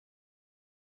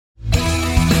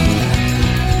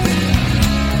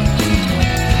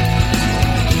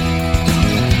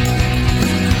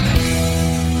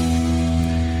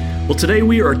Well, today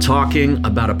we are talking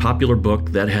about a popular book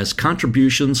that has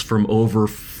contributions from over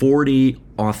 40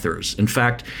 authors. In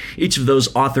fact, each of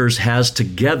those authors has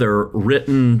together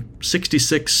written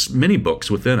 66 mini books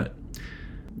within it.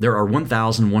 There are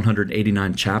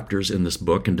 1,189 chapters in this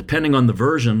book, and depending on the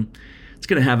version, it's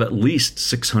going to have at least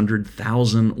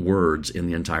 600,000 words in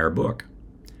the entire book.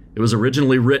 It was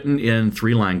originally written in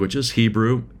 3 languages,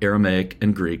 Hebrew, Aramaic,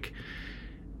 and Greek,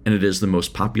 and it is the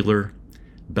most popular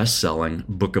best-selling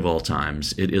book of all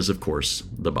times. It is, of course,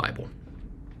 the Bible.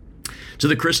 To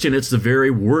the Christian, it's the very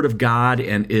Word of God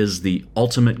and is the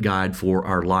ultimate guide for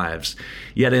our lives.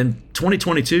 Yet in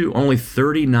 2022, only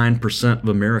 39% of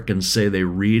Americans say they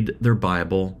read their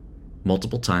Bible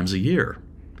multiple times a year.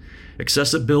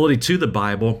 Accessibility to the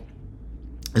Bible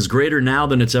is greater now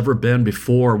than it's ever been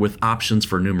before, with options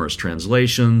for numerous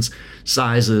translations,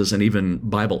 sizes, and even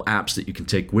Bible apps that you can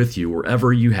take with you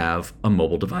wherever you have a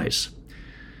mobile device.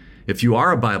 If you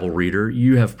are a Bible reader,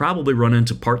 you have probably run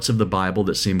into parts of the Bible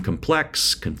that seem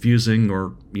complex, confusing,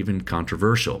 or even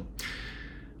controversial.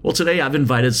 Well, today I've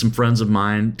invited some friends of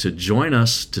mine to join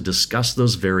us to discuss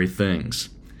those very things.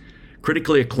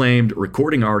 Critically acclaimed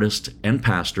recording artist and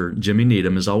pastor Jimmy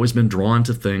Needham has always been drawn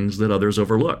to things that others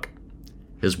overlook.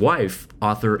 His wife,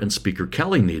 author and speaker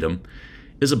Kelly Needham,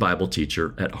 is a Bible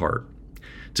teacher at heart.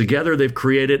 Together, they've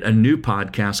created a new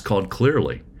podcast called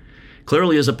Clearly.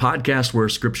 Clearly is a podcast where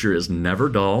Scripture is never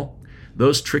dull,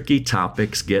 those tricky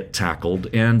topics get tackled,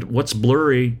 and what's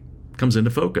blurry comes into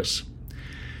focus.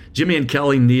 Jimmy and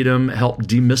Kelly Needham help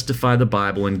demystify the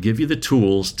Bible and give you the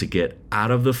tools to get out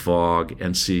of the fog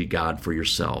and see God for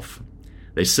yourself.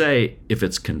 They say if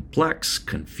it's complex,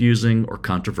 confusing, or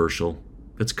controversial,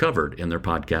 it's covered in their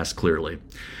podcast Clearly.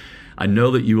 I know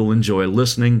that you will enjoy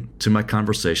listening to my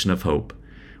conversation of hope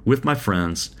with my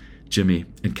friends, Jimmy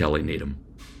and Kelly Needham.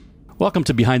 Welcome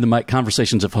to Behind the Mic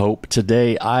Conversations of Hope.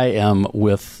 Today I am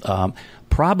with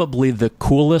probably the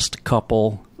coolest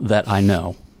couple that I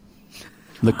know.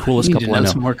 The coolest couple I know.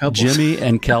 Some more couples. Jimmy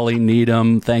and Kelly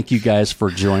Needham, thank you guys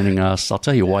for joining us. I'll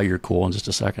tell you why you're cool in just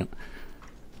a second.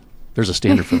 There's a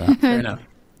standard for that. Fair enough.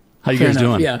 How you guys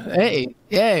doing? Yeah.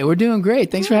 Hey, we're doing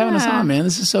great. Thanks for having us on, man.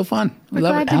 This is so fun. We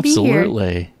love it.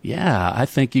 Absolutely. Yeah, I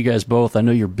think you guys both, I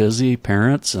know you're busy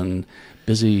parents and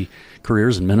busy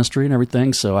careers and ministry and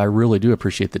everything, so I really do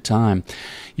appreciate the time.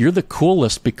 You're the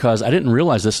coolest because I didn't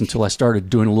realize this until I started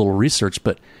doing a little research,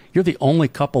 but you're the only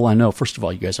couple I know. First of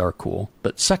all, you guys are cool.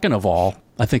 But second of all,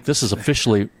 I think this is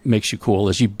officially makes you cool,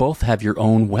 is you both have your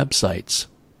own websites.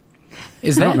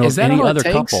 Is that any all other it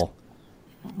takes? couple?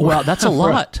 Well, that's a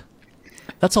lot.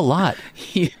 That's a lot.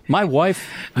 My wife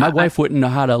wouldn't know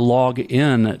how to log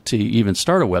in to even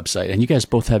start a website, and you guys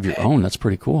both have your own. That's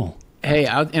pretty cool. Hey,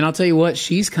 I'll tell you what,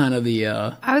 she's kind of the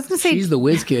I was going to say, she's the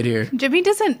whiz kid here. Jimmy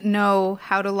doesn't know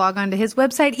how to log on to his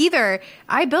website either.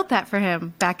 I built that for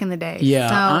him back in the day. Yeah,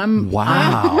 so.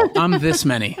 I'm this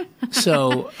many.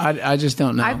 So I just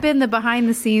don't know. I've been the behind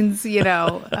the scenes,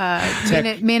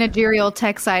 managerial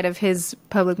tech side of his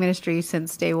public ministry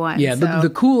since day one. Yeah, so.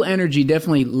 the cool energy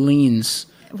definitely leans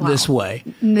this way.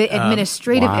 The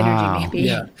administrative energy, maybe.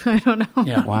 Yeah. I don't know.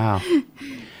 Yeah. Wow.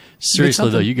 Seriously,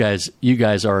 though, you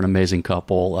guys are an amazing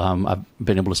couple. I've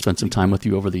been able to spend some time with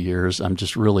you over the years. I'm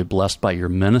just really blessed by your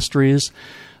ministries.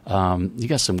 You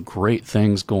got some great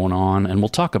things going on, and we'll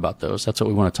talk about those. That's what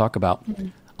we want to talk about. Mm-hmm.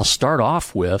 I'll start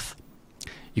off with,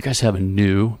 you guys have a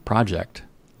new project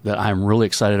that I'm really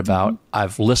excited about. Mm-hmm.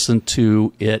 I've listened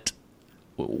to it.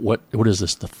 What is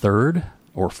this, the third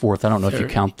or fourth? I don't know if you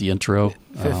count the intro.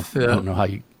 Fifth, I don't know how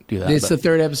you do that. It's the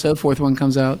third episode. Fourth one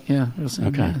comes out. Yeah.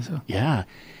 Okay. Yeah.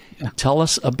 Tell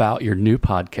us about your new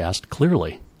podcast,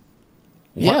 Clearly.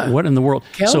 What in the world?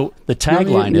 Kel? So the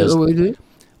tagline is,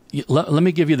 let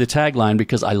me give you the tagline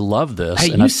because I love this.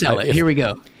 Hey, and you sell it. Here we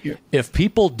go. If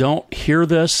people don't hear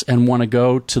this and want to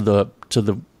go to the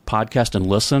podcast and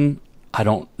listen, I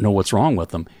don't know what's wrong with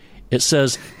them. It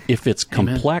says, if it's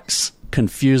complex,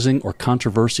 confusing, or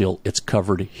controversial, it's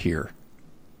covered here.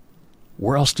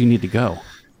 Where else do you need to go?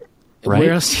 Right?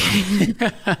 Where else?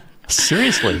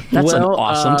 Seriously, that's an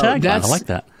awesome tagline. I like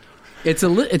that. It's a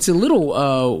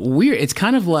little weird. It's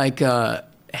kind of like,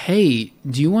 hey,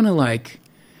 do you want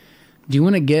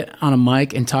to get on a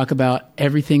mic and talk about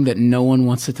everything that no one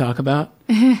wants to talk about?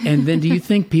 And then do you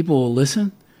think people will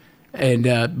listen?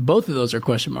 And both of those are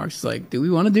question marks. It's like, do we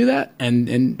want to do that?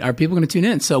 And are people going to tune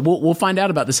in? So we'll find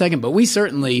out about the second. But we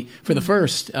certainly, for the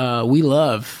first, we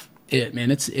love it,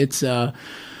 man.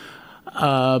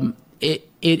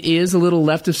 It is a little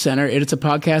left of center. It's a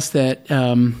podcast that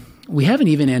we haven't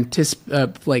even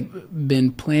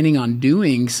been planning on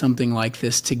doing something like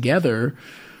this together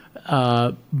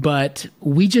But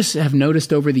we just have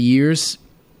noticed over the years,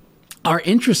 our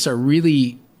interests are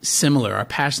really similar. Our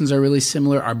passions are really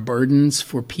similar. Our burdens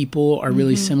for people are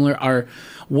really similar.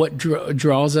 What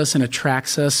draws us and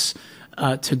attracts us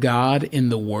to God in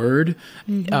the Word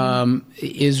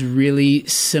is really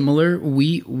similar.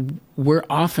 We're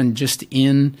often just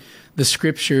in the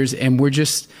Scriptures, and we're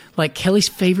just like Kelly's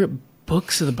favorite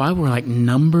books of the Bible were like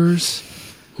Numbers.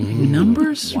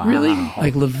 Numbers, wow. really?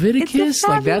 Like Leviticus? It's a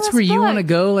Like that's fabulous where you book. want to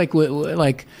go?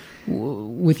 Like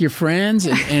with your friends?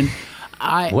 And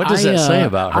What does that say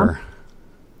about her?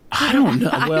 I don't know.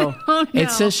 Well, don't know.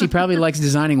 it says she probably likes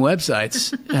designing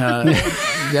websites.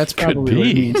 That's probably what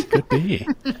it means. Could be.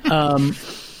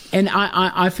 And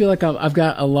I feel like I've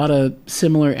got a lot of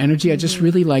similar energy. I just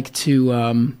really like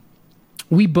to.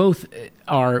 We both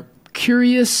are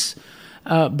curious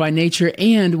by nature,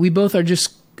 and we both are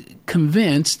just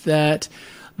convinced that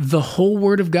the whole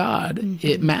Word of God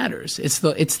it matters. It's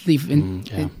the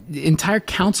entire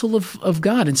counsel of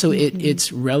God, and so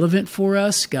it's relevant for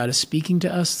us. God is speaking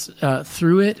to us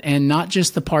through it, and not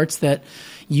just the parts that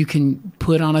you can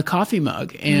put on a coffee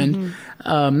mug. And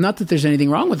not that there's anything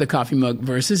wrong with the coffee mug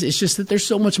verses. It's just that there's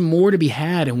so much more to be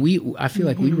had, and I feel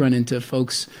like we run into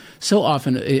folks so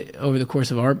often over the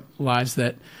course of our lives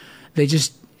that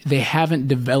they haven't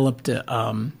developed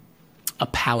a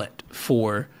palate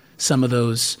for some of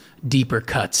those deeper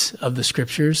cuts of the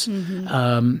Scriptures.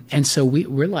 And so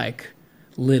we're like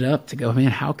lit up to go, man,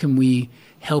 how can we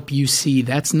help you see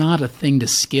that's not a thing to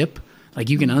skip? Like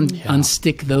you can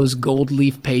unstick those gold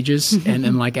leaf pages and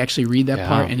then like actually read that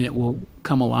part and it will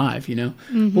come alive, you know?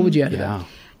 What would you add to that?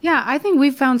 Yeah, I think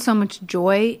we've found so much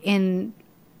joy in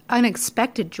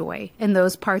unexpected joy in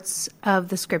those parts of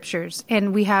the Scriptures.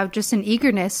 And we have just an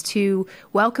eagerness to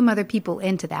welcome other people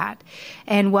into that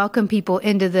and welcome people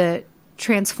into the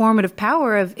transformative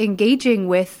power of engaging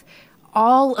with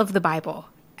all of the Bible.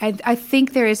 I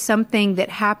think there is something that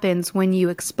happens when you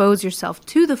expose yourself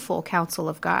to the full counsel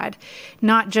of God,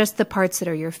 not just the parts that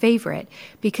are your favorite,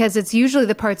 because it's usually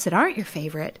the parts that aren't your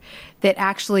favorite that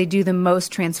actually do the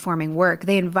most transforming work.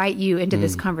 They invite you into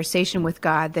this conversation with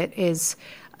God that is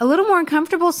a little more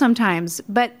uncomfortable sometimes,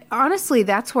 but honestly,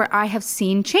 that's where I have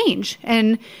seen change.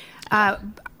 And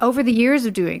over the years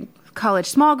of doing college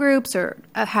small groups or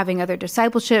having other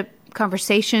discipleship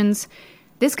conversations,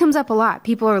 this comes up a lot.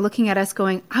 People are looking at us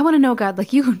going, I want to know God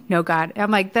like you know God. And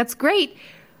I'm like, that's great.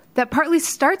 That partly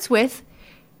starts with,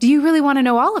 do you really want to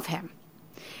know all of Him?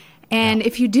 And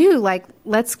if you do, like,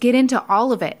 let's get into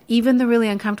all of it, even the really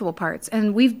uncomfortable parts.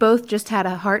 And we've both just had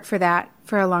a heart for that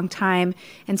for a long time.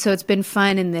 And so it's been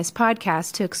fun in this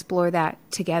podcast to explore that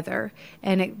together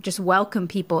and just welcome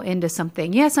people into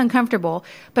something, yes, uncomfortable,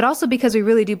 but also because we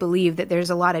really do believe that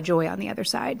there's a lot of joy on the other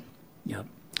side. Yep.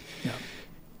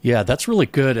 Yeah, that's really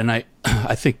good. And I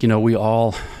think,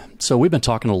 we've been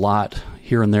talking a lot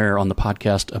here and there on the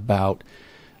podcast about,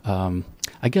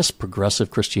 I guess,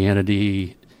 progressive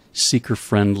Christianity,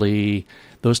 seeker-friendly,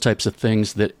 those types of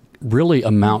things that really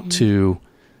amount to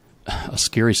a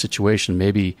scary situation,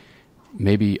 maybe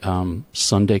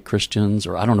Sunday Christians,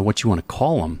 or I don't know what you want to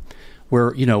call them,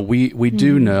 where, we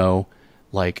do know,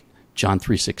 like John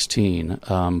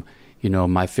 3:16,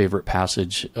 my favorite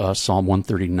passage, Psalm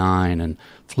 139 and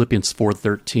Philippians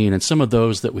 4:13, and some of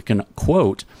those that we can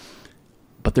quote,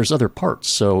 but there's other parts.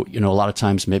 So, a lot of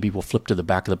times maybe we'll flip to the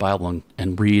back of the Bible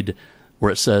and read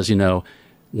where it says,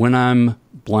 when I'm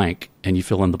blank, and you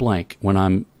fill in the blank, when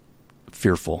I'm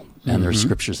fearful, and there's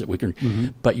scriptures that we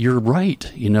can, but you're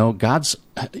right. God's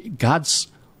the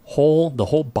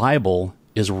whole Bible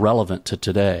is relevant to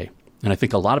today. And I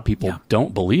think a lot of people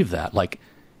don't believe that. Like,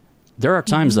 there are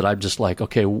times that I'm just like,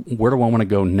 okay, where do I want to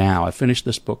go now? I finished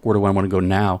this book. Where do I want to go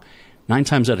now? 9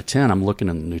 times out of 10, I'm looking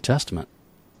in the New Testament.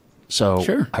 So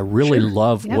I really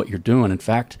love what you're doing. In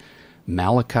fact,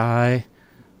 Malachi,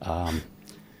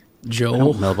 Joel. I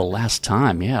don't know the last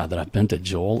time, that I've been to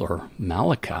Joel or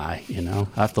Malachi. I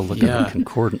have to look at the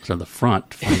concordance on the front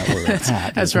to find out where it's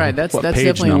at. That's right. That's page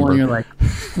definitely number. one you're like,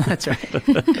 that's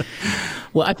right.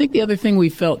 Well, I think the other thing we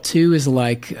felt too is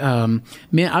like, man,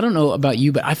 I don't know about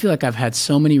you, but I feel like I've had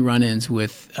so many run-ins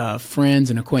with friends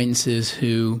and acquaintances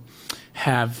who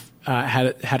have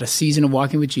had a season of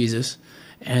walking with Jesus,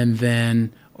 and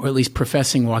then, or at least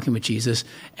professing walking with Jesus,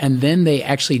 and then they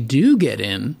actually do get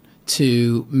in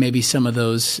to maybe some of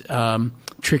those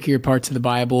trickier parts of the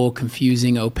Bible,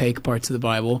 confusing, opaque parts of the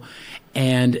Bible,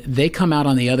 and they come out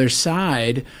on the other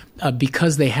side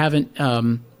because they haven't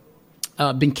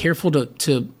been careful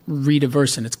to read a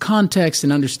verse in its context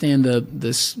and understand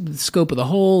the scope of the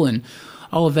whole and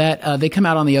all of that, they come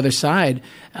out on the other side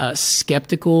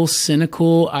skeptical,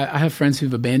 cynical. I have friends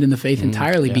who've abandoned the faith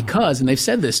entirely because, and they've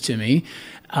said this to me,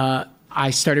 I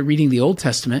started reading the Old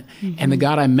Testament, and the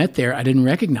God I met there, I didn't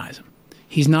recognize him.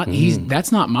 He's not.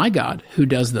 That's not my God who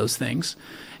does those things,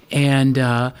 and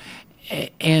I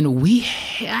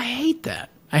hate that.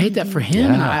 I hate that for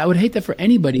him. And I would hate that for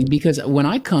anybody, because when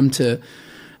I come to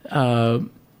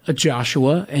a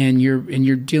Joshua and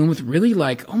you're dealing with really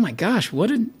like, oh my gosh, what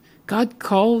did God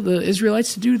call the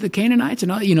Israelites to do to the Canaanites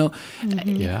and all?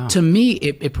 To me,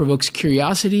 it provokes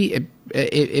curiosity.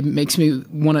 It makes me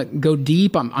want to go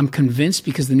deep. I'm convinced,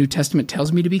 because the New Testament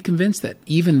tells me to be convinced, that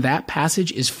even that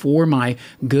passage is for my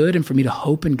good and for me to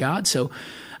hope in God. So,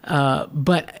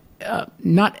 but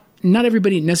not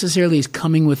everybody necessarily is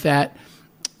coming with that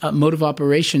mode of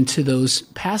operation to those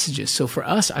passages. So for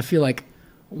us, I feel like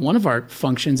one of our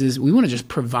functions is we want to just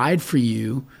provide for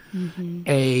you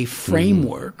a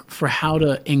framework for how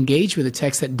to engage with a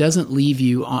text that doesn't leave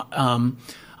you on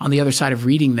the other side of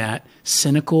reading that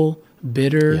cynical,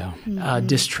 bitter,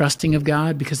 distrusting of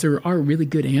God, because there are really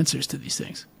good answers to these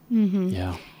things.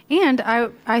 And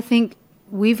I think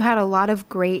we've had a lot of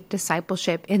great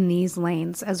discipleship in these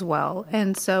lanes as well.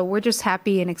 And so we're just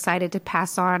happy and excited to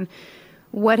pass on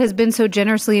what has been so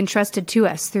generously entrusted to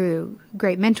us through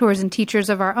great mentors and teachers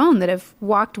of our own that have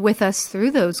walked with us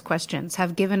through those questions,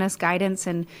 have given us guidance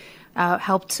and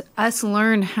helped us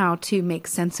learn how to make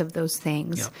sense of those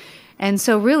things. Yep. And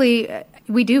so really,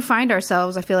 we do find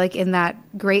ourselves, I feel like, in that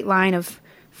great line of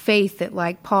faith that,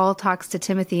 like Paul talks to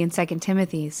Timothy in 2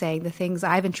 Timothy, saying, the things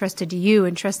I've entrusted to you,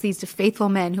 entrust these to faithful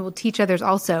men who will teach others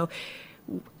also.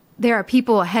 There are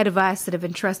people ahead of us that have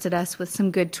entrusted us with some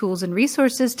good tools and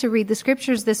resources to read the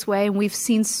scriptures this way, and we've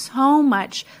seen so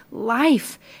much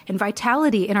life and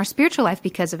vitality in our spiritual life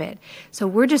because of it. So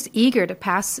we're just eager to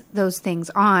pass those things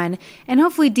on and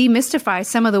hopefully demystify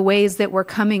some of the ways that we're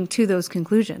coming to those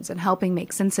conclusions and helping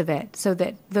make sense of it, so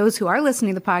that those who are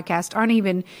listening to the podcast aren't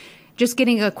even just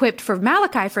getting equipped for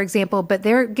Malachi, for example, but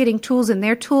they're getting tools in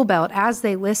their tool belt as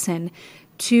they listen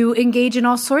to engage in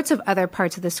all sorts of other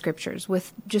parts of the scriptures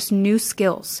with just new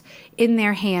skills in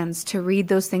their hands to read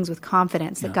those things with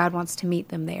confidence that God wants to meet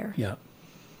them there.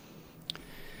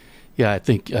 I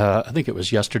think it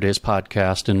was yesterday's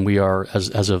podcast, and we are,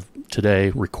 as of today,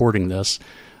 recording this.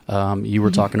 You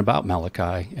were talking about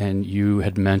Malachi, and you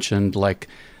had mentioned like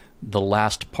the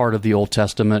last part of the Old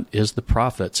Testament is the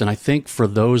prophets. And I think for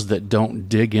those that don't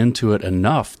dig into it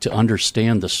enough to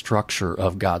understand the structure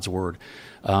of God's word,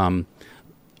 the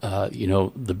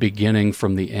beginning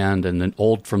from the end and the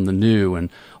old from the new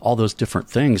and all those different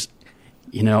things,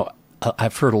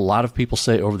 I've heard a lot of people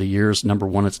say over the years, number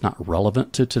one, it's not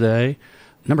relevant to today.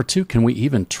 Number two, can we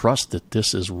even trust that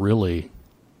this is really,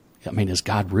 is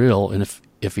God real? And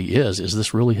if he is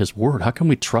this really his word? How can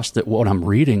we trust that what I'm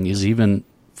reading is even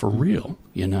for real,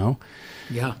 Yeah.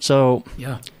 So,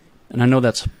 and I know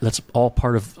that's all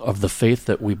part of the faith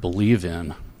that we believe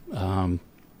in.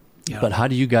 But how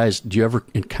do you ever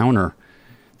encounter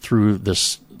through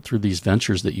these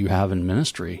ventures that you have in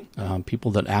ministry,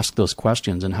 people that ask those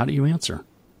questions, and how do you answer?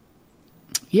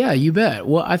 Yeah, you bet.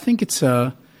 Well, I think it's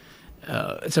a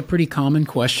pretty common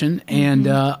question, and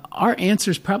our answer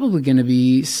is probably going to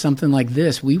be something like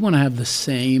this. We want to have the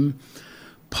same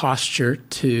posture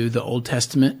to the Old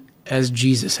Testament as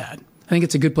Jesus had. I think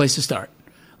it's a good place to start.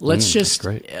 Let's just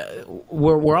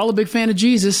we're all a big fan of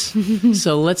Jesus,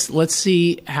 so let's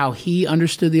see how he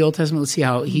understood the Old Testament. Let's see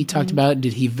how he talked about it.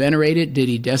 Did he venerate it? Did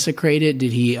he desecrate it?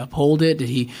 Did he uphold it?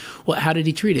 How did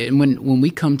he treat it? And when we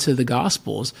come to the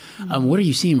Gospels, what are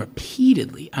you seeing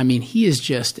repeatedly? He is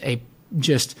just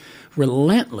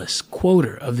relentless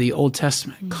quoter of the Old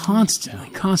Testament,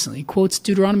 constantly. He quotes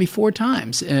Deuteronomy 4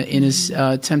 times in his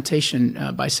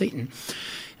temptation by Satan.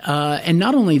 And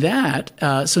not only that,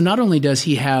 so not only does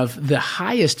he have the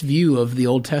highest view of the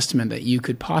Old Testament that you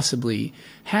could possibly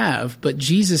have, but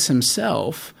Jesus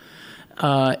himself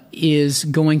is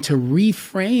going to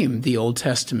reframe the Old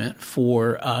Testament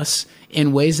for us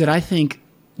in ways that I think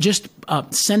just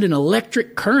send an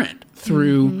electric current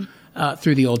through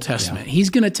the Old Testament.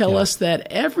 He's going to tell us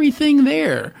that everything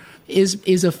there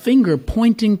is a finger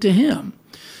pointing to him.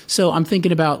 So I'm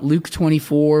thinking about Luke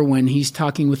 24 when he's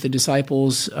talking with the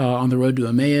disciples on the road to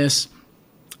Emmaus.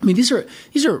 These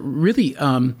are really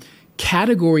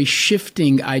category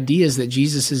shifting ideas that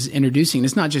Jesus is introducing.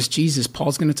 It's not just Jesus.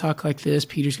 Paul's going to talk like this.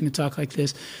 Peter's going to talk like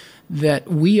this. That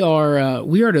we are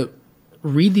to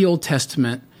read the Old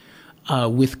Testament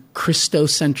with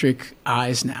Christocentric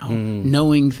eyes now,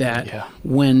 knowing that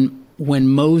when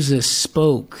Moses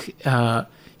spoke,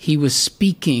 he was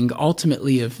speaking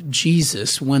ultimately of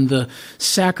Jesus. When the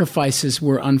sacrifices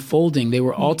were unfolding, they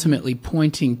were ultimately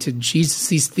pointing to Jesus.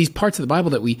 These parts of the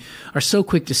Bible that we are so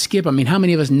quick to skip. I mean, how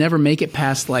many of us never make it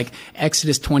past like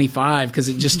Exodus 25 because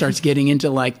it just starts getting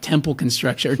into like temple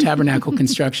construction or tabernacle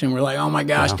construction? We're like, oh my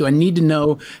gosh, do I need to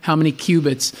know how many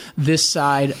cubits this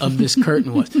side of this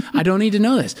curtain was? I don't need to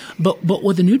know this. But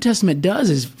what the New Testament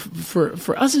does is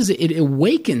for us is it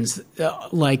awakens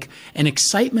like an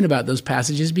excitement about those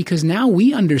passages, because now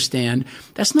we understand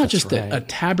that's not just a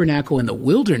tabernacle in the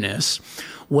wilderness.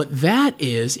 What that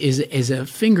is a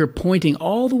finger pointing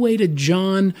all the way to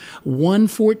John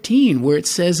 1:14, where it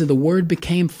says that the Word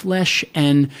became flesh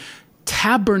and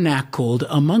tabernacled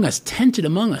among us, tented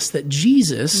among us, that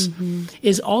Jesus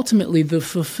is ultimately the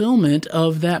fulfillment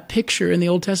of that picture in the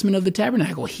Old Testament of the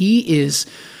tabernacle. He is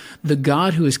the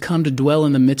God who has come to dwell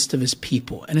in the midst of his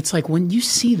people. And it's like when you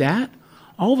see that,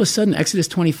 all of a sudden Exodus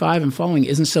 25 and following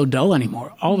isn't so dull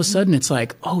anymore. All of a sudden it's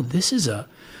like, oh, this is a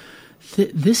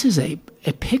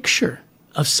picture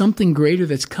of something greater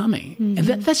that's coming. And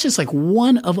that's just like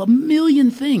one of a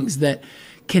million things that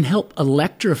can help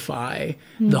electrify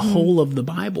the whole of the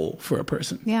Bible for a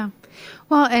person. Yeah.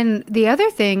 Well, and the other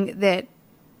thing that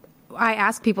I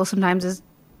ask people sometimes is,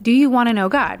 do you want to know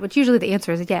God? Which usually the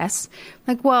answer is yes.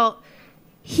 Like, well,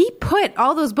 he put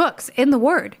all those books in the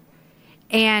Word,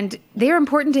 and they're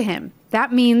important to him.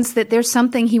 That means that there's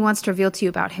something he wants to reveal to you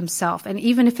about himself. And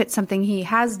even if it's something he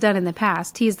has done in the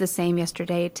past, he is the same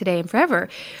yesterday, today, and forever.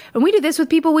 And we do this with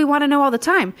people we want to know all the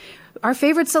time. Our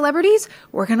favorite celebrities,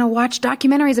 we're going to watch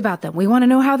documentaries about them. We want to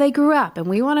know how they grew up, and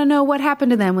we want to know what happened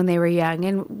to them when they were young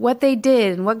and what they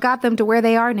did and what got them to where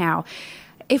they are now.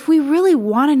 If we really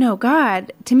want to know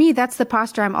God, to me, that's the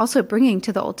posture I'm also bringing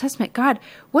to the Old Testament. God,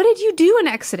 what did you do in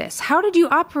Exodus? How did you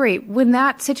operate when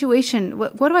that situation?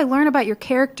 What do I learn about your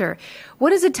character? What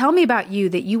does it tell me about you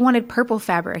that you wanted purple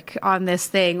fabric on this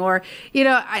thing? Or,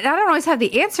 I don't always have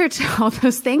the answer to all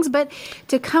those things, but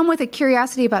to come with a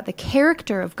curiosity about the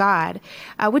character of God,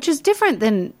 which is different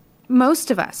than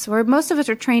most of us, where most of us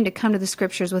are trained to come to the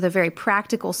scriptures with a very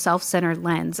practical, self-centered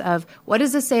lens of what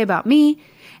does this say about me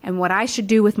and what I should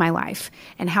do with my life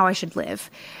and how I should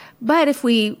live. But if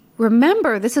we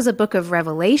remember, this is a book of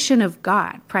revelation of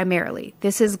God, primarily.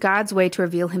 This is God's way to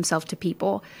reveal himself to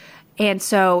people. And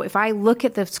so if I look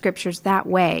at the scriptures that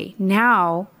way,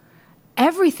 now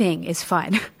everything is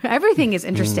fun. Everything is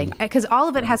interesting because all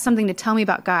of it has something to tell me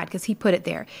about God because he put it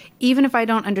there, even if I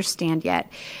don't understand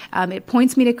yet. It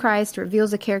points me to Christ, reveals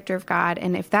the character of God.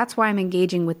 And if that's why I'm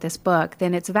engaging with this book,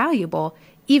 then it's valuable,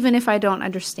 even if I don't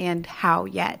understand how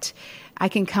yet. I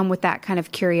can come with that kind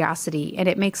of curiosity, and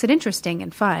it makes it interesting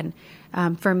and fun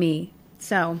for me.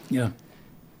 So, yeah.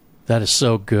 That is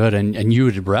so good. And you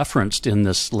had referenced in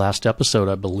this last episode,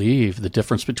 I believe, the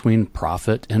difference between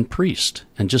prophet and priest,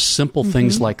 and just simple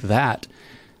things like that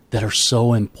are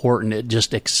so important. It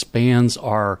just expands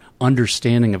our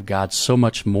understanding of God so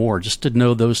much more, just to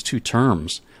know those two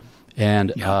terms.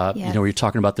 And, you're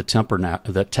talking about the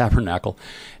tabernacle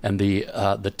and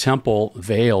the temple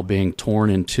veil being torn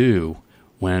in two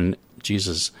when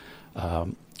Jesus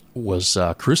was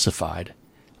crucified.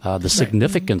 The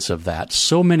significance of that,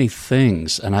 so many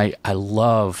things. And I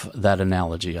love that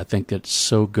analogy. I think it's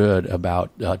so good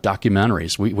about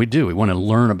documentaries. We want to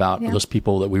learn about those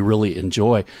people that we really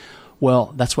enjoy.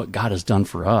 Well, that's what God has done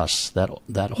for us.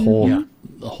 That whole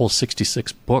the whole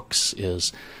 66 books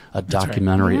is a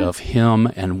documentary of him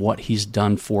and what he's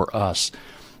done for us.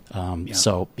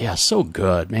 So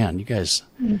good, man. You guys,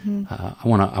 I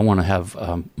want to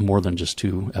have more than just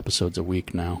 2 episodes a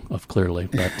week now of Clearly.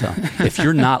 But if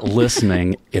you're not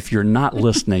listening,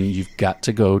 you've got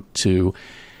to go to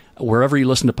wherever you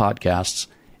listen to podcasts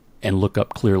and look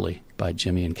up Clearly by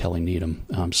Jimmy and Kelly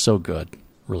Needham. So good,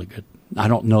 really good. I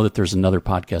don't know that there's another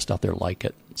podcast out there like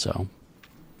it. So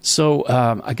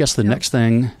I guess the next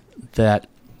thing that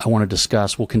I want to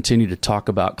discuss, we'll continue to talk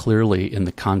about Clearly in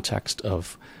the context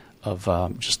of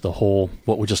just the whole,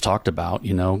 what we just talked about,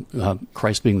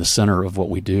 Christ being the center of what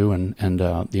we do and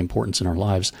the importance in our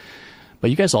lives. But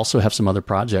you guys also have some other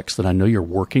projects that I know you're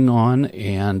working on.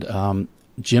 And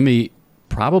Jimmy,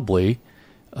 probably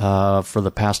for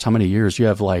the past how many years, you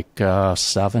have like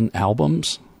 7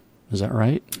 albums. Is that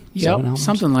right? Yeah,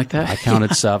 something like that. I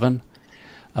counted 7.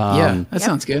 That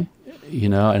sounds good.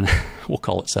 And we'll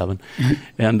call it 7.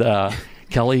 And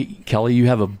Kelly, you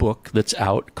have a book that's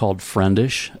out called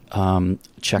Friendish.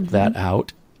 Check that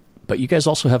out. But you guys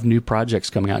also have new projects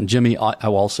coming out. And Jimmy, I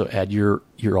will also add, you're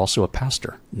also a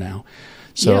pastor now.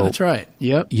 So yeah, that's right.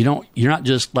 Yep. you're not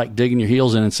just like digging your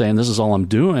heels in and saying, this is all I'm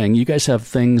doing. You guys have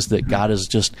things that God is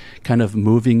just kind of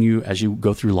moving you as you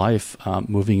go through life,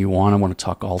 moving you on. I want to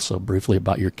talk also briefly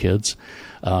about your kids.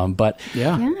 But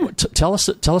tell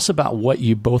us about what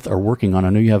you both are working on. I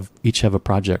know you each have a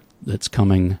project that's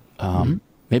coming,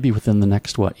 maybe within the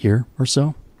next, year or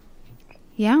so?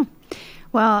 Yeah.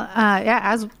 Well,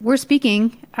 as we're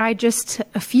speaking, I just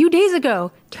a few days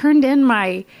ago turned in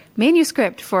my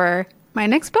manuscript for my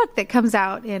next book that comes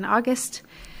out in August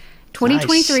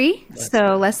 2023. Nice.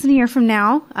 So less than a year from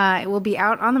now, it will be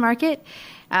out on the market.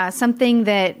 Something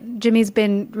that Jimmy's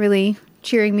been really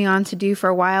cheering me on to do for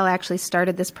a while. I actually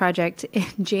started this project in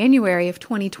January of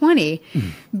 2020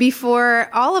 before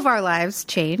all of our lives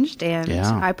changed. And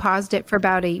I paused it for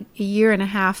about a year and a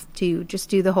half to just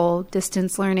do the whole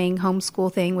distance learning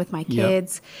homeschool thing with my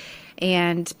kids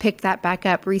and picked that back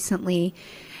up recently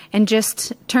and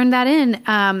just turned that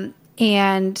in.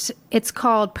 And it's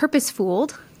called Purpose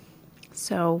Fooled.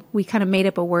 So we kind of made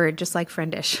up a word, just like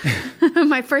friendish.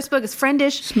 My first book is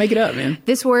friendish. Just make it up, man.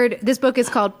 This book is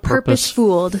called Purpose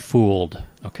Fooled. Fooled.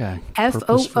 Okay.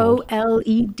 Fooled.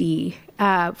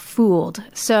 Fooled.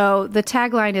 So the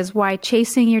tagline is why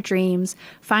chasing your dreams,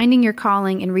 finding your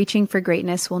calling, and reaching for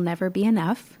greatness will never be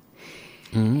enough.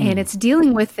 And it's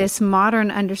dealing with this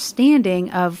modern understanding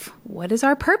of what is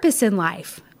our purpose in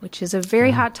life, which is a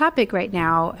very hot topic right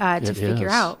now to figure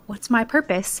out what's my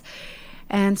purpose.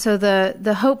 And so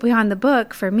the hope behind the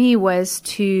book for me was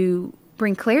to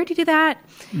bring clarity to that,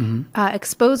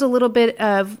 expose a little bit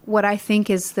of what I think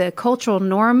is the cultural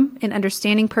norm in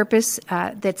understanding purpose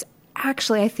that's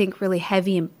actually, I think, really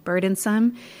heavy and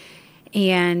burdensome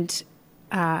and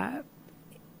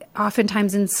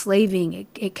oftentimes enslaving.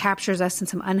 It captures us in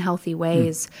some unhealthy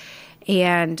ways.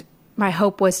 And my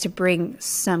hope was to bring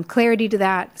some clarity to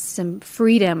that, some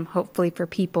freedom, hopefully, for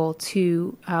people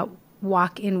to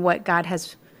walk in what God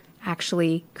has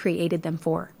actually created them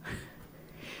for.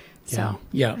 So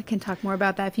I can talk more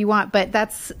about that if you want, but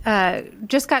that's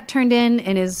just got turned in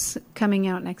and is coming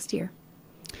out next year.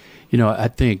 You know, I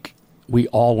think we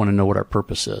all want to know what our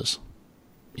purpose is,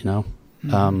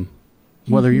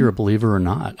 whether you're a believer or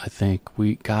not. I think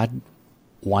God,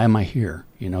 why am I here?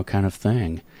 Kind of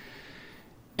thing.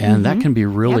 And that can be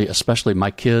really, especially my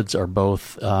kids are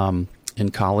both in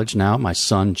college now. My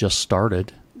son just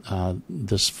started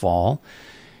this fall,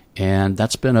 and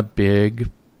that's been a big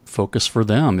focus for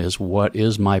them, is what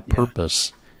is my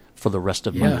purpose for the rest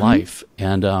of my life.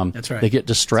 And that's right. They get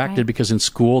distracted because in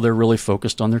school they're really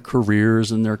focused on their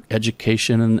careers and their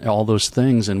education and all those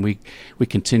things, and we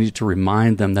continue to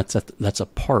remind them that's a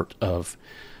part of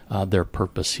their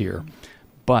purpose here.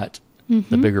 But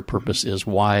the bigger purpose is,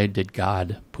 why did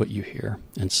God put you here?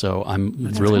 And so I'm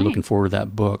really looking forward to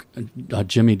that book.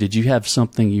 Jimmy, did you have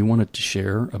something you wanted to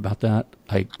share about that?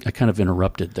 I kind of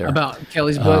interrupted there. About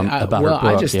Kelly's book? About her book,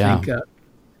 I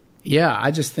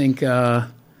just think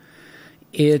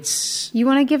it's... You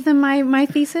want to give them my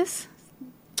thesis?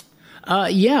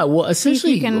 Well,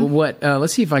 essentially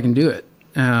let's see if I can do it.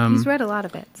 He's read a lot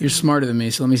of it. You're smarter than me,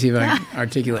 so let me see if I can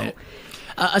articulate it.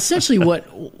 Essentially, what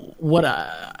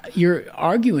you're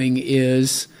arguing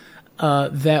is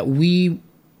that we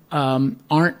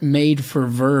aren't made for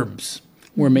verbs;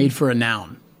 we're made for a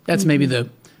noun. That's maybe the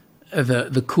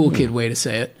cool kid way to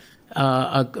say it.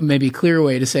 Maybe a clearer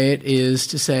way to say it is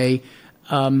to say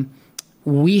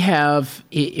we have,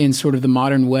 in sort of the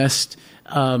modern West,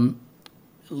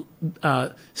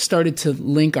 started to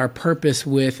link our purpose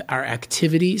with our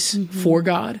activities for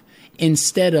God,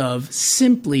 instead of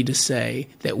simply to say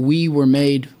that we were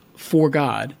made for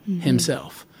God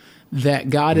himself, that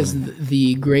God is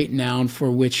the great noun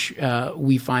for which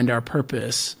we find our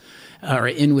purpose, or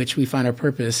in which we find our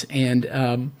purpose.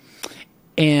 And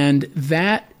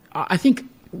that, I think,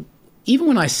 even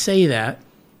when I say that,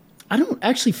 I don't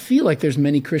actually feel like there's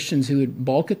many Christians who would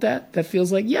balk at that. That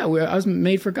feels like, I was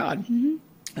made for God.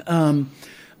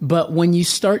 But when you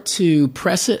start to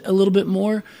press it a little bit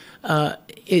more,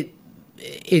 it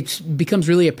becomes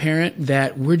really apparent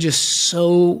that we're just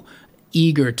so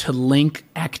eager to link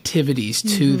activities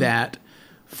to that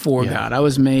for God. I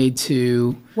was made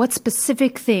to... What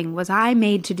specific thing was I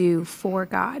made to do for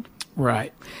God?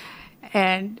 Right.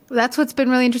 And that's what's been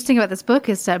really interesting about this book,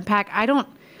 is to unpack.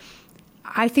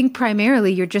 I think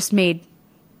primarily you're just made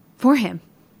for him,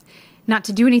 not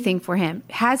to do anything for him.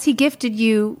 Has he gifted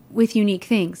you with unique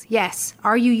things? Yes.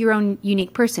 Are you your own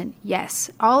unique person? Yes.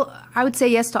 I would say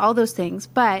yes to all those things.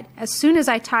 But as soon as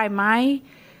I tie my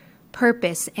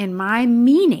purpose and my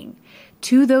meaning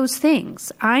to those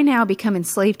things, I now become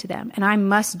enslaved to them, and I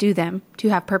must do them to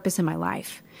have purpose in my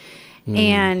life.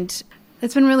 And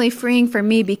It's been really freeing for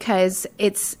me because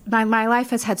my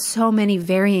life has had so many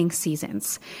varying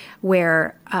seasons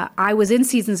where I was in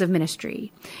seasons of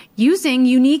ministry using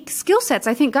unique skill sets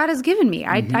I think God has given me.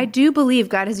 I do believe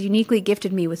God has uniquely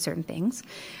gifted me with certain things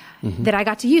that I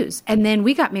got to use. And then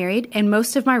we got married, and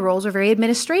most of my roles are very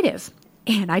administrative.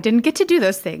 And I didn't get to do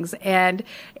those things. And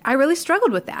I really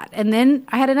struggled with that. And then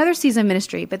I had another season of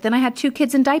ministry, but then I had 2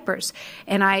 kids in diapers.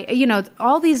 And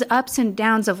all these ups and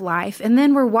downs of life. And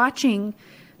then we're watching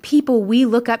people we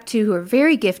look up to who are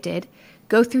very gifted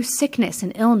go through sickness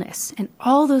and illness and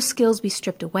all those skills be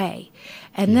stripped away.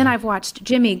 And then I've watched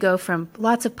Jimmy go from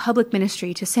lots of public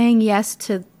ministry to saying yes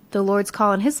to the Lord's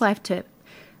call in his life to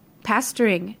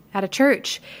pastoring at a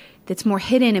church that's more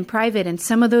hidden and private, and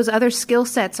some of those other skill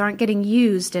sets aren't getting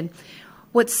used. And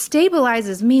what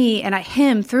stabilizes me and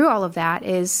him through all of that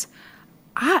is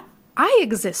I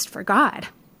exist for God.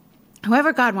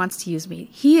 However God wants to use me,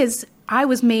 I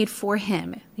was made for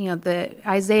him. The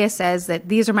Isaiah says that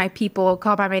these are my people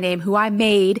called by my name, who I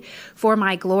made for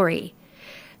my glory.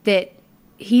 That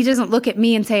he doesn't look at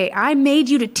me and say, I made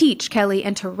you to teach, Kelly,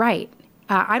 and to write.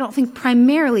 I don't think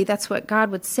primarily that's what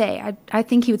God would say. I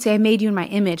think he would say, I made you in my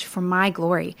image for my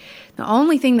glory. The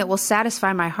only thing that will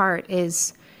satisfy my heart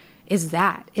is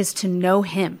to know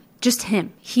him, just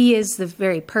him. He is the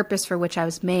very purpose for which I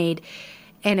was made.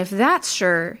 And if that's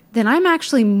sure, then I'm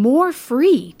actually more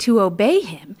free to obey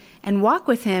him and walk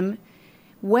with him,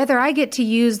 whether I get to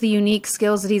use the unique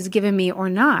skills that he's given me or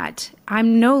not.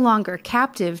 I'm no longer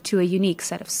captive to a unique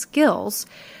set of skills,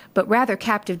 but rather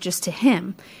captive just to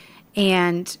him.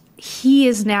 And he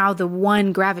is now the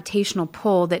one gravitational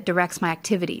pull that directs my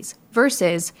activities,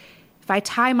 versus if I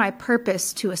tie my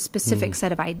purpose to a specific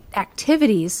set of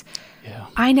activities,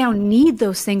 I now need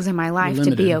those things in my life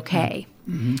to be okay.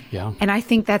 Yeah. And I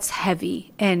think that's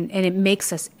heavy, and it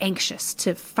makes us anxious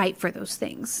to fight for those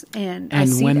things. And I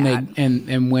see when that.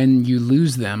 And when you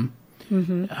lose them,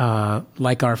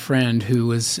 like our friend who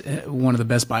was one of the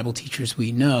best Bible teachers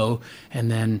we know,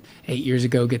 and then 8 years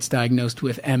ago gets diagnosed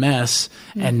with MS,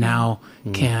 and now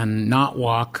can not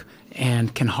walk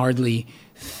and can hardly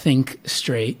think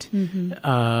straight.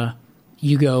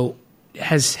 You go,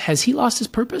 has he lost his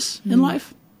purpose in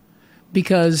life?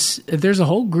 Because there's a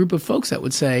whole group of folks that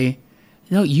would say,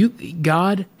 no,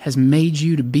 God has made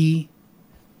you to be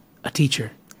a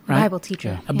teacher, right? Bible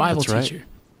teacher. A Bible That's teacher. right.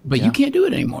 But you can't do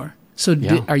it anymore. So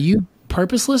are you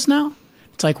purposeless now?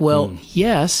 It's like, well,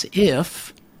 yes,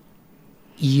 if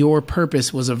your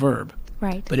purpose was a verb.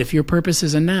 Right. But if your purpose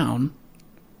is a noun,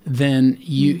 then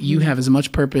you have as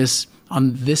much purpose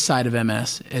on this side of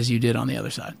MS as you did on the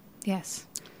other side. Yes.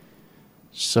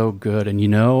 So good.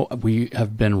 And we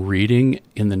have been reading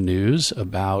in the news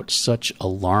about such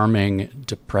alarming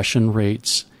depression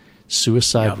rates,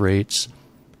 suicide rates,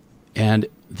 and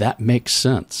that makes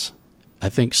sense. I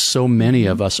think so many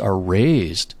of us are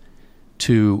raised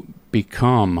to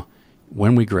become,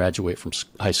 when we graduate from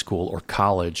high school or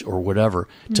college or whatever,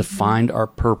 to find our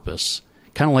purpose,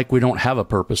 kind of like we don't have a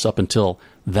purpose up until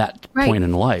that point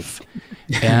in life.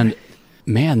 And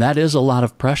man, that is a lot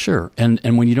of pressure. And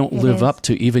when you don't live up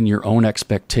to even your own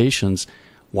expectations,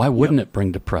 why wouldn't it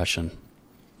bring depression?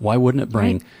 Why wouldn't it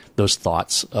bring those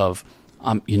thoughts of,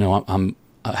 I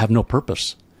have no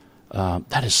purpose?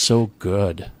 That is so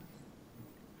good.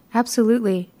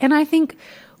 Absolutely. And I think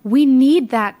we need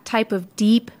that type of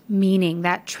deep meaning,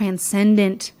 that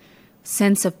transcendent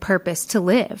sense of purpose to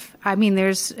live. I mean,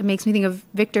 it makes me think of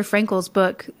Viktor Frankl's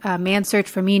book, Man's Search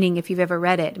for Meaning, if you've ever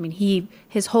read it. I mean,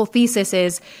 his whole thesis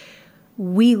is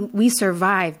we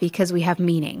survive because we have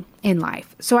meaning in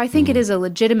life. So I think it is a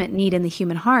legitimate need in the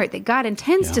human heart that God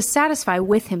intends to satisfy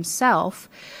with himself,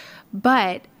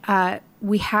 but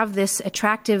we have this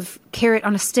attractive carrot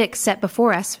on a stick set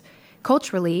before us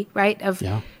culturally, right?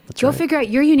 Go figure out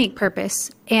your unique purpose.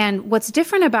 And what's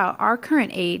different about our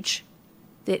current age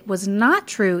that was not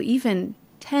true even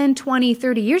 10, 20,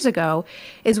 30 years ago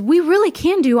is we really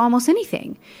can do almost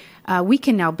anything. We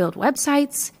can now build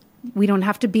websites. We don't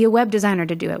have to be a web designer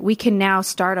to do it. We can now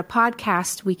start a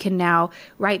podcast. We can now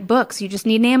write books. You just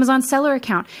need an Amazon seller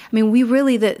account. I mean,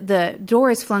 the door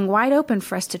is flung wide open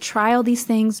for us to try all these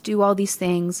things, do all these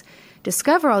things,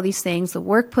 discover all these things. The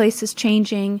workplace is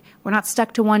changing. We're not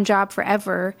stuck to one job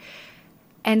forever.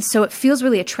 And so it feels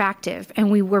really attractive.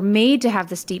 And we were made to have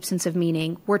this deep sense of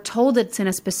meaning. We're told it's in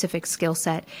a specific skill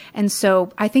set. And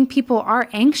so I think people are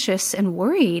anxious and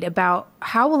worried about,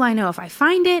 how will I know if I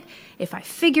find it, if I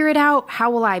figure it out, how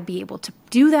will I be able to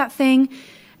do that thing?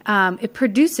 it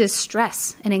produces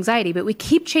stress and anxiety, but we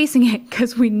keep chasing it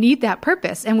because we need that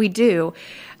purpose, and we do.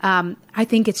 I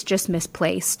think it's just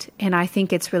misplaced, and I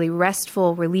think it's really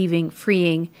restful, relieving,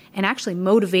 freeing, and actually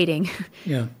motivating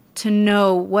to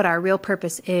know what our real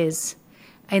purpose is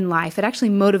in life. It actually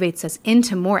motivates us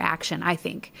into more action, I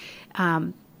think,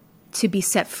 to be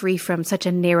set free from such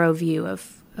a narrow view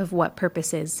of what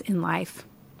purpose is in life.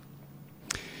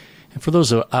 And for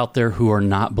those out there who are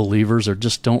not believers or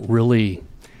just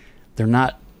they're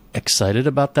not excited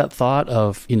about that thought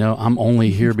of, I'm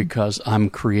only here because I'm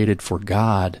created for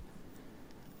God.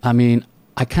 I mean,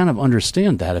 I kind of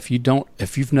understand that. If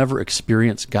you've never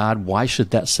experienced God, why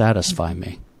should that satisfy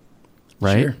me?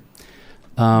 Right?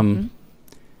 Sure.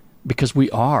 Because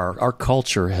our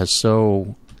culture has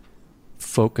so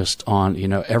focused on,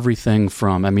 everything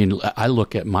from, I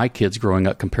look at my kids growing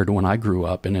up compared to when I grew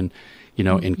up, and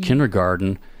in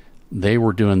kindergarten, they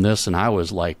were doing this and I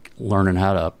was like learning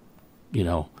how to,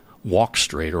 walk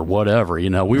straight or whatever.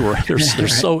 They're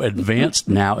so advanced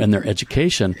now in their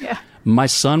education. Yeah. My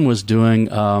son was doing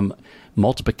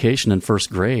multiplication in first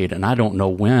grade, and I don't know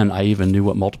when I even knew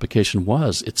what multiplication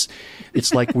was.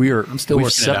 It's like we've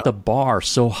set the bar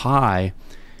so high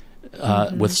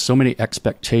with so many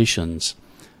expectations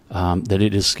that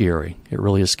it is scary. It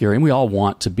really is scary. And we all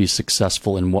want to be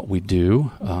successful in what we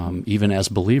do, even as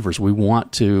believers. We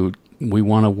want to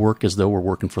work as though we're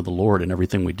working for the Lord in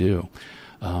everything we do.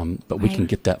 But we can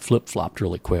get that flip-flopped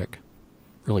really quick.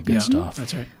 Really good stuff.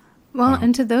 That's right. Well,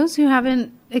 and to those who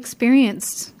haven't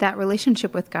experienced that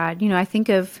relationship with God, I think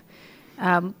of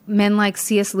men like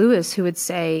C.S. Lewis who would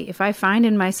say, if I find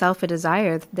in myself a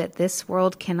desire that this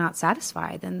world cannot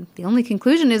satisfy, then the only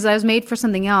conclusion is I was made for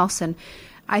something else. And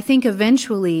I think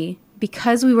eventually,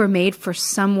 because we were made for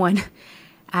someone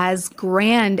as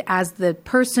grand as the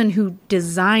person who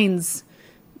designs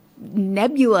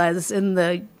nebulas in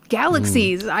the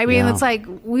galaxies, it's like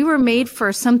we were made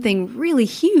for something really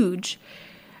huge.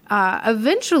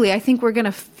 Eventually, I think we're going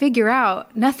to figure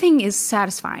out nothing is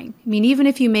satisfying. Even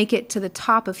if you make it to the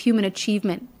top of human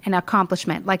achievement and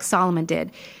accomplishment, like Solomon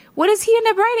did, what does he end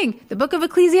up writing? The book of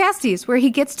Ecclesiastes, where he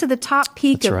gets to the top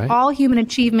peak of all human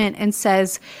achievement and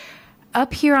says,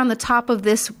 up here on the top of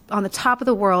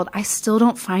the world, I still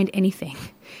don't find anything.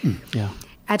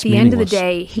 At the end of the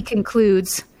day, he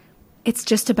concludes, it's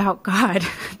just about God.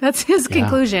 That's his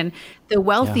conclusion. The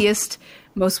wealthiest,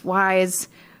 most wise,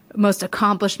 most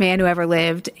accomplished man who ever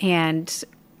lived. And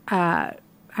I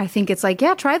think it's like,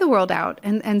 try the world out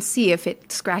and see if it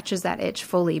scratches that itch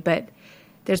fully. But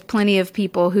there's plenty of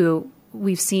people who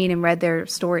we've seen and read their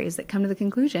stories that come to the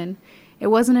conclusion it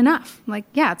wasn't enough. Like,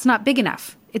 it's not big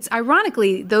enough. It's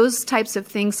ironically, those types of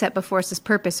things set before us as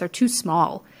purpose are too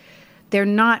small. They're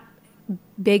not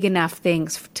big enough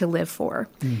things to live for.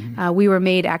 Mm-hmm. We were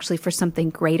made actually for something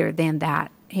greater than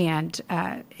that. And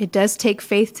it does take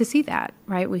faith to see that,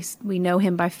 right? We know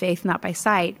him by faith, not by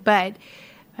sight, but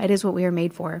it is what we are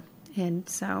made for. And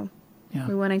so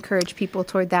we want to encourage people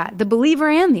toward that, the believer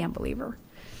and the unbeliever.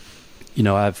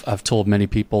 I've told many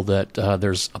people that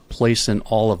there's a place in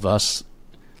all of us,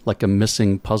 like a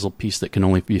missing puzzle piece that can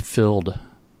only be filled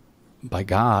by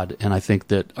God. And I think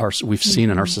that we've seen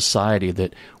in our society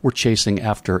that we're chasing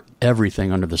after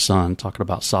everything under the sun, talking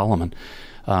about Solomon.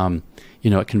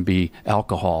 It can be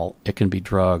alcohol, it can be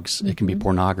drugs, it can be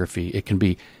pornography, it can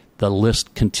be, the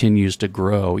list continues to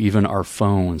grow, even our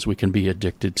phones. We can be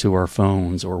addicted to our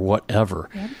phones or whatever.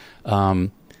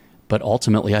 Yep. But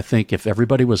ultimately, I think if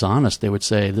everybody was honest, they would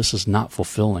say, this is not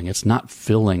fulfilling. It's not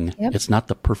filling. Yep. It's not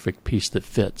the perfect piece that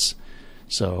fits.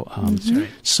 So,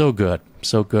 so good.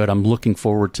 So good. I'm looking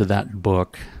forward to that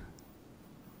book.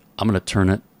 I'm going to turn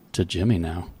it to Jimmy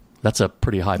now. That's a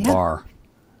pretty high bar.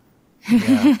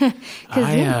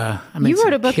 Yeah. I made you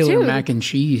wrote a book killer too. Mac and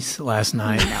cheese last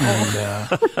night,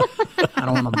 and I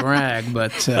don't want to brag,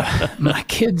 but my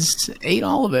kids ate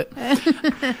all of it.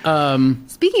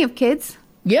 Speaking of kids,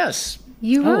 yes,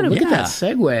 you wrote a book. Look at that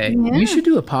segue. Yeah. You should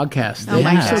do a podcast. Oh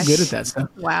my They're gosh. so good at that stuff.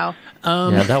 Wow.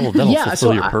 That'll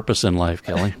fulfill your purpose in life,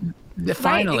 Kelly.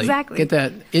 Finally, exactly. Get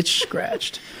that itch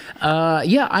scratched. I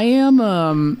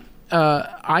am.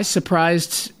 I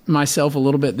surprised myself a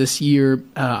little bit this year.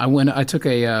 I took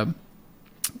a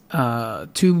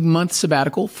 2-month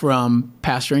sabbatical from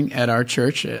pastoring at our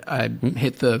church. I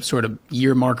hit the sort of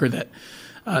year marker that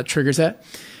triggers that.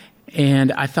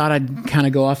 And I thought I'd kind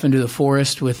of go off into the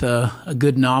forest with a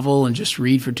good novel and just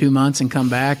read for 2 months and come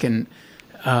back. And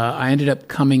I ended up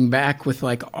coming back with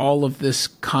like all of this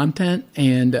content,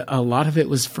 and a lot of it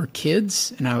was for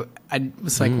kids. And I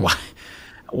was like,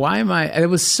 why am I? It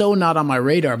was so not on my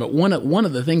radar. But one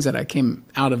of the things that I came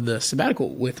out of the sabbatical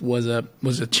with was a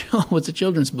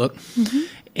children's book,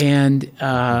 and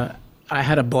I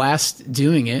had a blast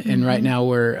doing it. And right now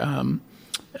we're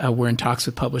in talks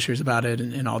with publishers about it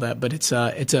and all that. But it's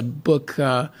a book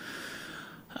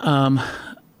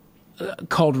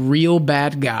called Real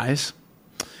Bad Guys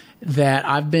that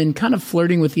I've been kind of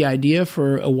flirting with the idea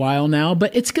for a while now.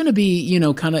 But it's going to be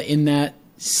kind of in that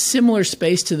similar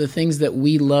space to the things that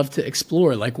we love to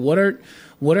explore. Like what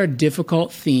are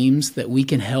difficult themes that we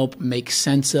can help make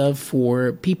sense of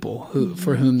for people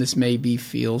for whom this maybe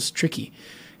feels tricky.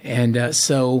 And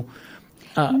so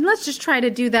let's just try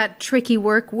to do that tricky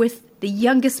work with the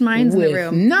youngest minds in the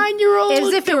room. 9-year-olds.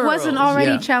 As if it wasn't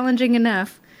already challenging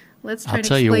enough. Let's try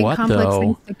to explain complex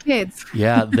things to kids.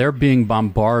 Yeah, they're being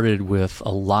bombarded with a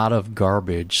lot of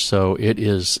garbage. So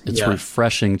it's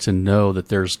refreshing to know that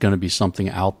there's going to be something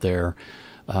out there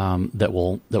that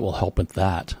will help with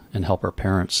that and help our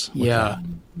parents with that.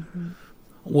 Mm-hmm.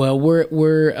 Well,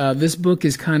 we're this book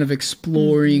is kind of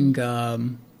exploring.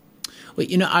 I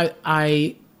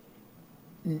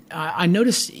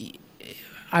noticed.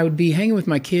 I would be hanging with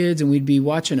my kids and we'd be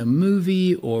watching a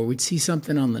movie or we'd see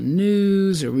something on the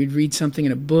news or we'd read something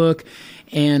in a book.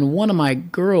 And one of my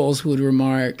girls would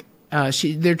remark,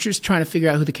 they're just trying to figure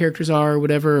out who the characters are or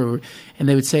whatever. And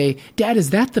they would say, Dad,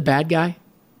 is that the bad guy?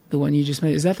 The one you just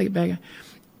made? Is that the bad guy?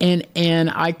 And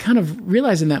I kind of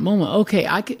realized in that moment, okay,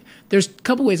 there's a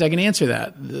couple ways I can answer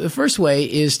that. The first way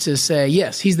is to say,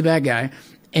 yes, he's the bad guy.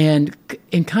 And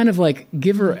kind of like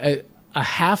give her a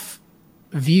half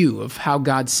view of how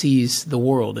God sees the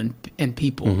world and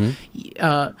people,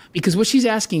 because what she's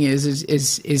asking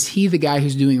is he the guy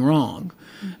who's doing wrong?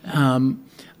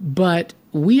 But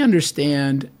we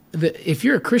understand that if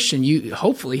you're a Christian, you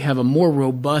hopefully have a more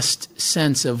robust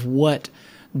sense of what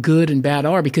good and bad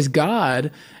are, because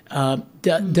God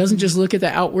doesn't just look at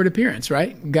the outward appearance,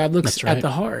 right? God looks at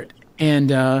the heart,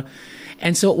 and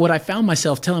so what I found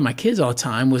myself telling my kids all the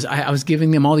time was I was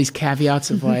giving them all these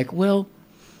caveats of like, well,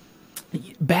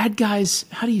 bad guys,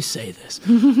 how do you say this,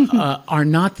 are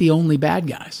not the only bad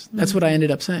guys. That's what I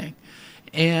ended up saying.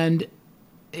 And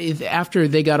after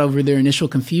they got over their initial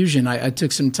confusion, I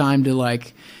took some time to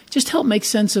like just help make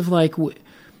sense of like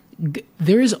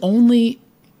there's only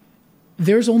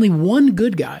one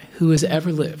good guy who has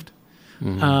ever lived.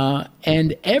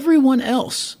 And everyone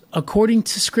else, according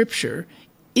to Scripture,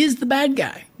 is the bad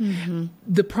guy.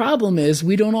 The problem is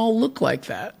we don't all look like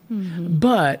that.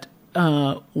 But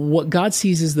what God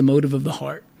sees is the motive of the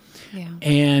heart. Yeah.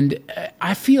 And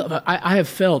I have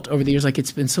felt over the years like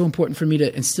it's been so important for me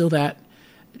to instill that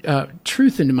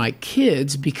truth into my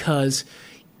kids, because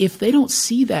if they don't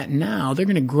see that now, they're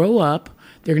going to grow up,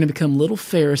 they're going to become little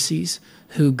Pharisees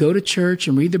who go to church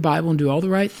and read the Bible and do all the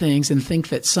right things and think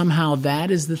that somehow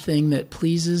that is the thing that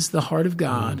pleases the heart of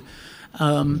God.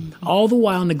 All the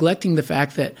while neglecting the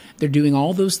fact that they're doing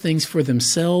all those things for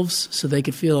themselves so they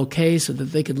could feel okay, so that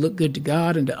they could look good to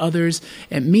God and to others.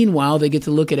 And meanwhile, they get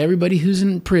to look at everybody who's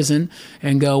in prison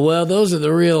and go, well, those are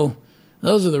the real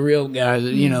guys,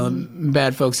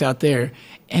 bad folks out there.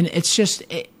 And it's just,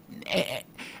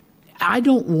 I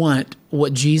don't want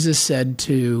what Jesus said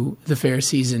to the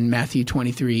Pharisees in Matthew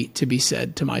 23 to be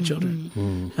said to my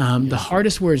children. The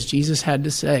hardest words Jesus had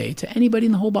to say to anybody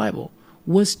in the whole Bible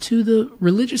was to the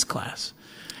religious class.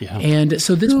 Yeah. And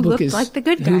so this book is like the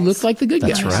good guys. Who looked like the good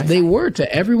guys. Right. They were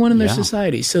to everyone in their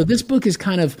society. So this book is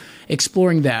kind of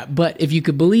exploring that. But if you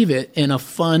could believe it, in a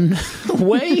fun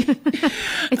way.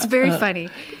 It's very funny.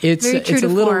 It's a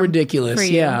little ridiculous.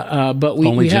 But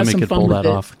we have some fun with it.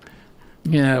 Off.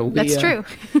 Yeah, that's true.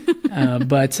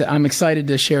 But I'm excited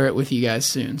to share it with you guys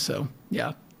soon. So,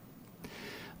 yeah.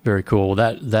 Very cool.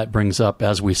 That brings up,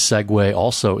 as we segue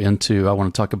also into, I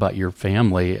want to talk about your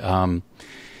family.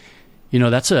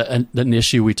 That's an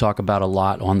issue we talk about a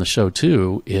lot on the show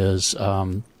too, is,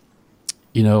 and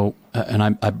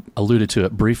I alluded to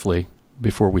it briefly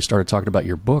before we started talking about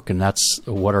your book, and that's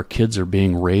what our kids are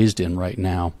being raised in right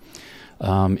now.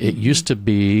 It used to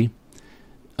be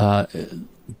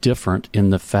different in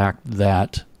the fact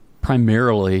that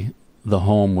primarily the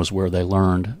home was where they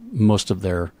learned most of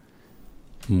their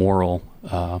moral,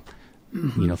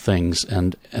 things,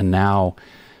 and now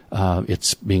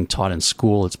it's being taught in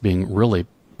school. It's being really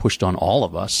pushed on all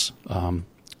of us, all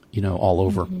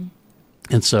over.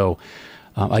 And so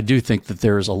I do think that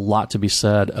there is a lot to be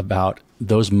said about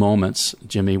those moments,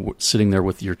 Jimmy, sitting there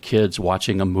with your kids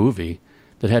watching a movie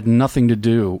that had nothing to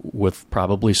do with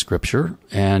probably Scripture,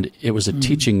 and it was a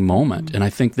teaching moment. And I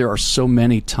think there are so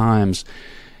many times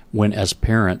when, as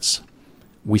parents,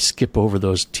 we skip over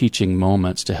those teaching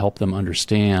moments to help them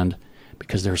understand,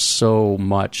 because there's so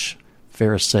much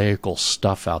Pharisaical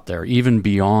stuff out there, even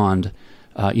beyond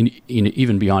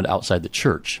even beyond outside the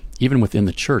church. Even within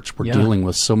the church, we're dealing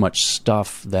with so much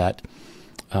stuff that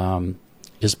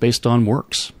is based on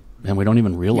works, and we don't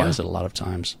even realize it a lot of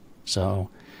times. So,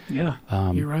 you're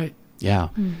right. Yeah,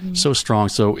 so strong.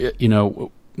 So,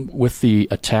 with the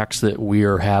attacks that we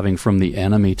are having from the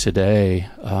enemy today,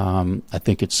 I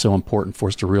think it's so important for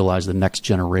us to realize the next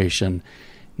generation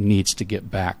needs to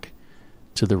get back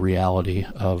to the reality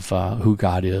of who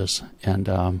God is and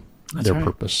their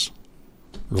purpose.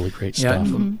 Really great stuff.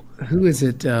 Who is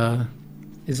it?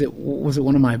 Was it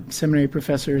one of my seminary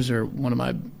professors or one of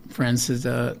my friends says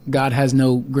God has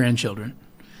no grandchildren.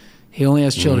 He only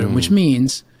has children, which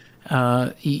means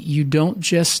you don't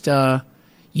just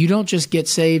get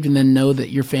saved and then know that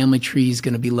your family tree is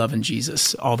going to be loving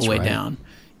Jesus all the way down.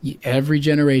 Every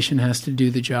generation has to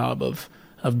do the job of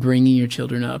bringing your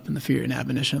children up in the fear and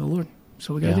admonition of the Lord.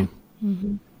 So we got to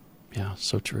do. Yeah,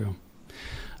 so true.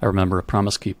 I remember a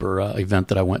Promise Keeper event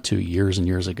that I went to years and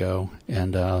years ago,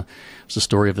 and it was the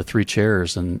story of the 3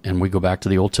 chairs, and we go back to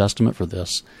the Old Testament for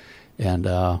this, and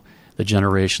the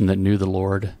generation that knew the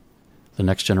Lord, the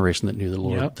next generation that knew the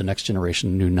Lord, the next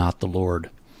generation knew not the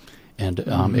Lord, and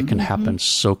it can happen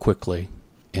so quickly,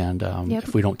 and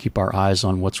if we don't keep our eyes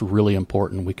on what's really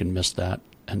important, we can miss that,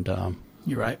 and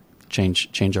you're right. Change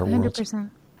our 100%. worlds.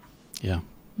 Yeah.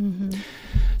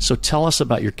 So tell us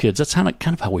about your kids. That's kind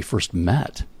of how we first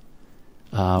met.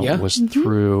 Was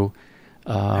through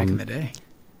back in the day.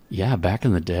 Yeah, back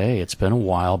in the day. It's been a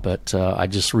while, but I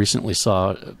just recently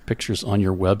saw pictures on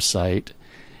your website,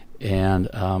 and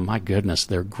my goodness,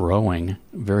 they're growing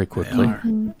very quickly,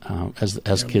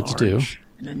 as kids do.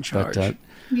 And in charge.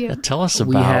 But tell us about.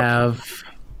 We have.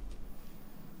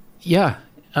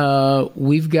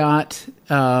 We've got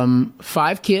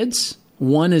 5 kids.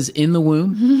 1 is in the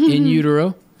womb, in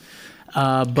utero,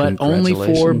 but only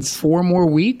for 4 more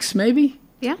weeks, maybe.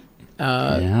 Yeah.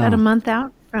 About a month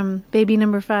out from baby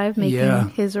number 5 making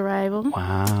his arrival.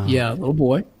 Wow. Yeah, little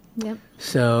boy. Yep.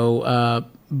 So,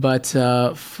 but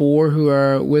 4 who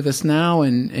are with us now,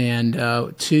 and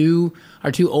 2,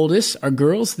 our 2 oldest are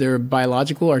girls. They're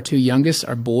biological. Our 2 youngest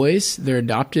are boys. They're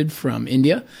adopted from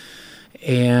India,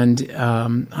 and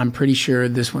I'm pretty sure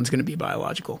this one's going to be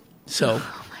biological. So.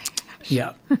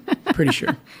 Yeah, pretty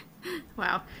sure.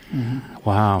 Wow.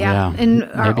 Wow. Yeah. And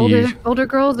our older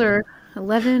girls are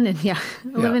 11 and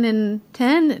 11 and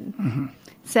 10 and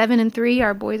 7 and 3.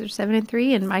 Our boys are 7 and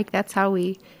 3. And Mike, that's how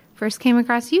we first came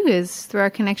across you, is through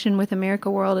our connection with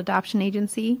America World Adoption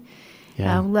Agency.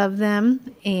 Yeah. Love them,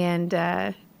 and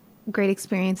great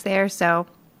experience there. So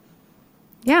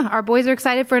yeah, our boys are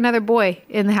excited for another boy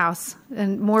in the house,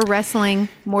 and more wrestling,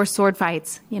 more sword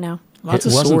fights, Lots it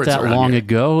of wasn't swords that around long here.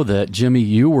 ago that, Jimmy,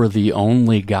 you were the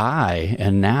only guy,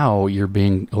 and now you're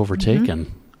being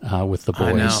overtaken with the boys.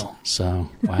 I know. So,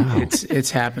 wow. It's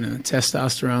happening. The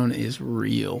testosterone is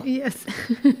real. Yes.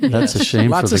 That's a shame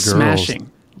Lots for of the girls.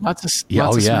 smashing. Lots of Yeah,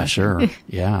 smashing. sure.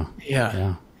 Yeah.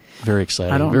 Very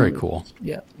exciting. Very cool.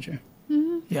 Yeah, sure.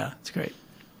 Yeah, it's great.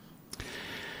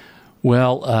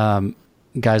 Well,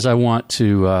 guys, I want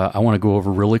to go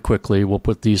over really quickly. We'll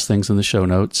put these things in the show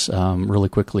notes really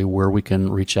quickly, where we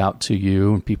can reach out to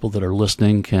you, and people that are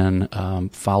listening can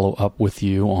follow up with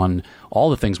you on all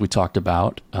the things we talked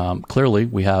about. Clearly,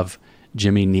 we have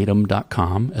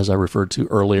JimmyNeedham.com, as I referred to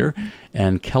earlier,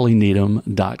 and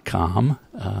KellyNeedham.com,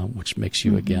 which makes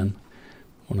you, again,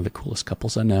 one of the coolest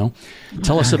couples I know.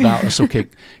 Tell us about us. Okay,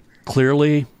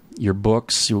 clearly, your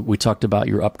books. We talked about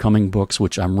your upcoming books,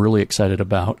 which I'm really excited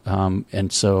about.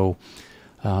 And so,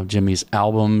 Jimmy's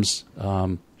albums.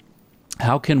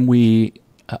 How can we?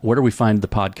 Where do we find the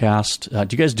podcast?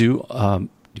 Do you guys do? Do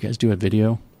you guys do a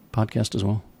video podcast as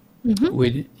well?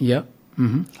 Yep.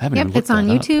 Mm-hmm. I haven't even looked It's on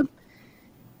that up. YouTube.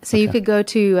 So you could go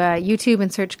to YouTube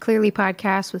and search Clearly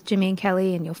Podcast with Jimmy and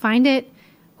Kelly, and you'll find it.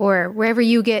 Or wherever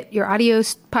you get your audio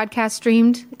podcast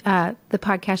streamed, the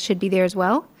podcast should be there as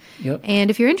well. Yep. And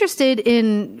if you're interested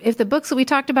if the books that we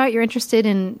talked about, you're interested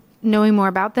in knowing more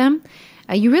about them,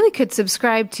 you really could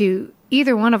subscribe to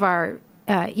either one of our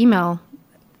email,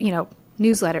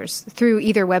 newsletters through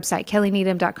either website,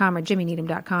 kellyneedham.com or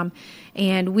jimmyneedham.com.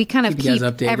 And we kind of Keep you keep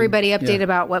guys updated. everybody updated Yeah.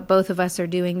 about what both of us are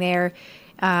doing there.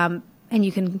 And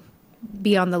you can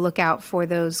be on the lookout for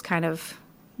those kind of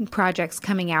projects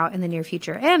coming out in the near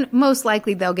future, and most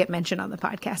likely they'll get mentioned on the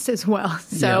podcast as well.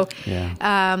 So,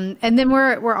 and then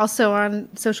we're also on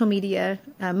social media,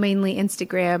 mainly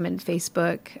Instagram and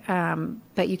Facebook,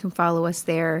 but you can follow us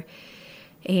there.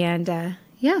 And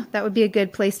that would be a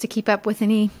good place to keep up with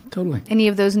any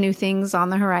of those new things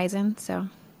on the horizon. So,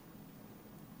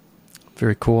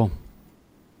 Very cool.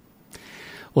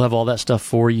 We'll have all that stuff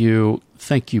for you.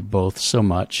 Thank you both so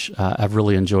much. I've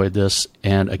really enjoyed this.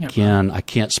 And again, I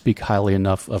can't speak highly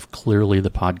enough of Clearly the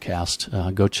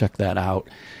podcast. Go check that out.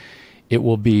 It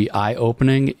will be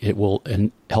eye-opening. It will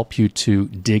help you to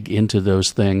dig into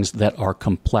those things that are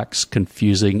complex,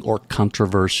 confusing, or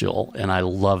controversial. And I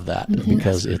love that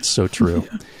because it's so true.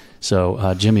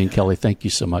 So, Jimmy and Kelly, thank you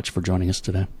so much for joining us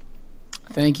today.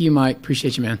 Thank you, Mike.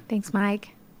 Appreciate you, man. Thanks,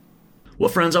 Mike. Well,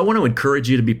 friends, I want to encourage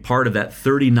you to be part of that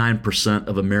 39%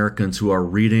 of Americans who are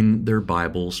reading their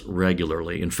Bibles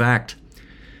regularly. In fact,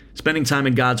 spending time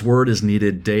in God's Word is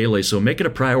needed daily, so make it a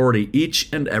priority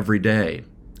each and every day.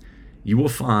 You will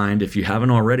find, if you haven't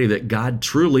already, that God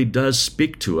truly does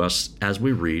speak to us as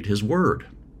we read His Word.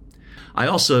 I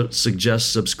also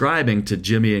suggest subscribing to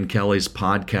Jimmy and Kelly's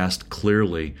podcast,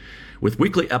 Clearly. With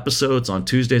weekly episodes on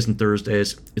Tuesdays and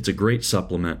Thursdays, it's a great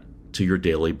supplement to your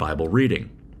daily Bible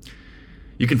reading.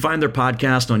 You can find their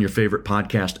podcast on your favorite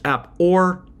podcast app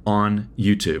or on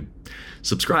YouTube.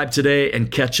 Subscribe today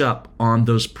and catch up on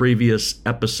those previous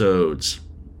episodes.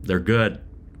 They're good.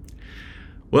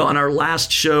 Well, on our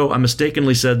last show, I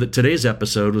mistakenly said that today's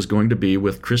episode was going to be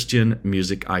with Christian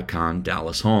music icon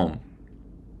Dallas Holm.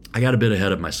 I got a bit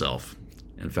ahead of myself.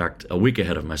 In fact, a week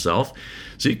ahead of myself.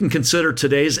 So you can consider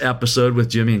today's episode with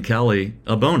Jimmy and Kelly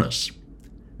a bonus.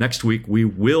 Next week, we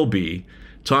will be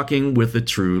talking with a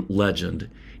true legend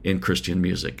in Christian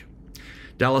music.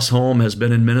 Dallas Holm has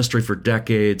been in ministry for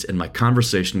decades, and my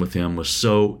conversation with him was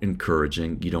so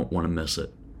encouraging. You don't want to miss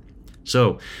it.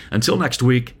 So, until next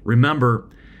week, remember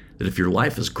that if your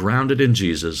life is grounded in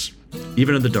Jesus,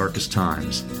 even in the darkest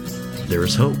times, there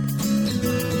is hope.